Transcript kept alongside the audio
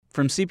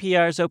From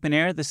CPR's Open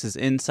Air, this is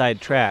Inside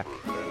Track,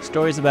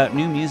 stories about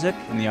new music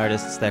and the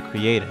artists that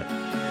create it.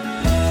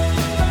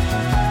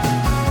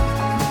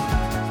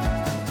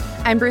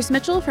 I'm Bruce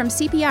Mitchell from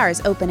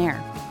CPR's Open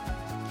Air.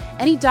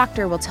 Any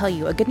doctor will tell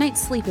you a good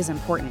night's sleep is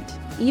important,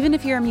 even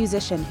if you're a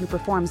musician who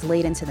performs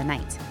late into the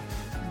night.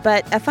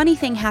 But a funny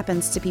thing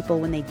happens to people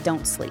when they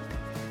don't sleep.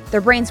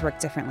 Their brains work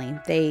differently.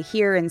 They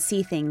hear and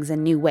see things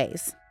in new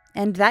ways.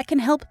 And that can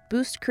help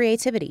boost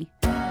creativity.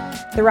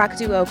 The rock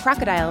duo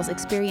Crocodiles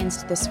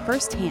experienced this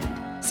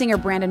firsthand. Singer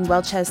Brandon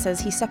Welches says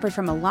he suffered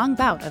from a long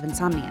bout of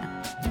insomnia.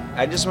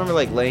 I just remember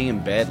laying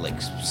in bed,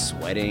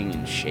 sweating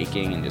and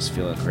shaking and just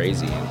feeling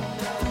crazy.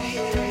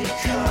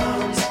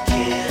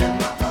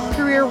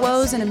 Career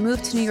woes and a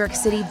move to New York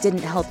City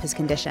didn't help his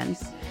condition.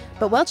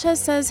 But Welches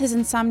says his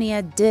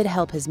insomnia did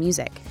help his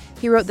music.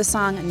 He wrote the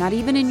song Not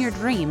Even in Your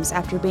Dreams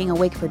after being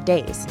awake for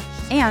days.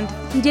 And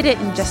he did it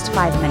in just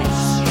 5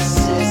 minutes.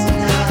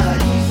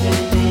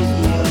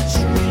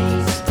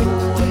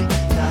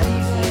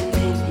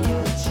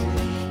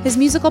 His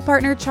musical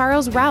partner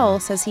Charles Rowell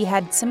says he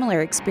had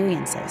similar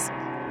experiences.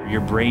 Your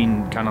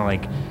brain kind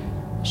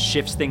of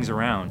shifts things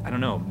around. I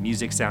don't know,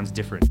 music sounds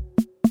different.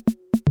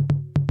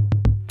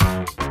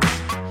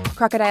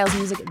 Crocodile's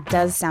music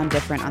does sound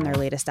different on their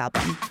latest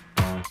album.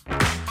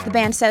 The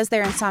band says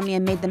their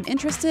insomnia made them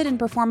interested in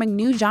performing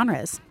new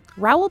genres.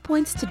 Rowell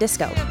points to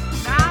disco.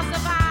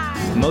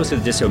 Most of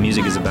the disco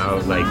music is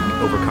about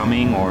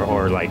overcoming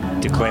or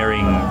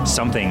declaring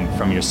something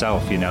from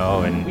yourself,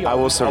 and I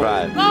will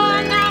survive.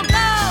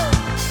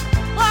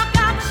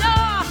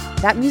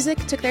 That music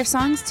took their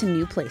songs to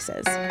new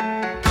places.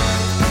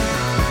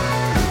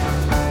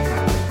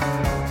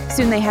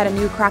 Soon they had a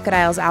new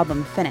Crocodiles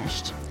album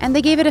finished, and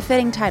they gave it a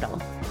fitting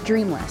title,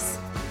 Dreamless.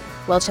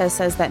 Welches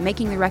says that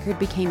making the record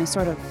became a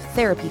sort of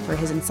therapy for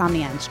his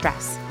insomnia and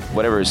stress.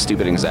 Whatever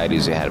stupid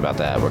anxieties you had about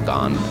that were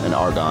gone and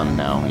are gone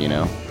now,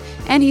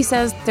 And he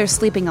says they're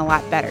sleeping a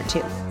lot better,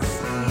 too.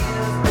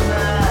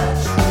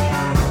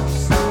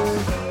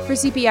 For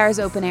CPR's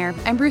Open Air,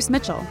 I'm Bruce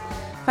Mitchell.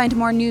 Find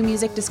more new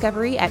music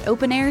discovery at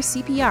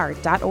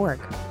openaircpr.org.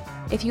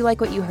 If you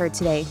like what you heard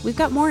today, we've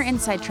got more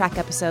Inside Track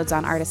episodes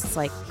on artists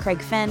like Craig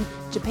Finn,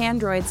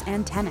 Japandroids,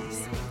 and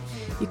Tennis.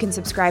 You can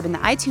subscribe in the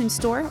iTunes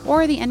Store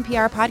or the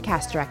NPR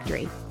podcast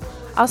directory.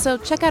 Also,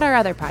 check out our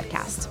other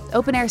podcast,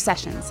 Open Air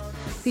Sessions,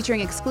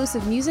 featuring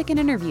exclusive music and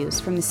interviews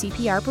from the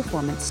CPR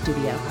Performance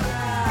Studio.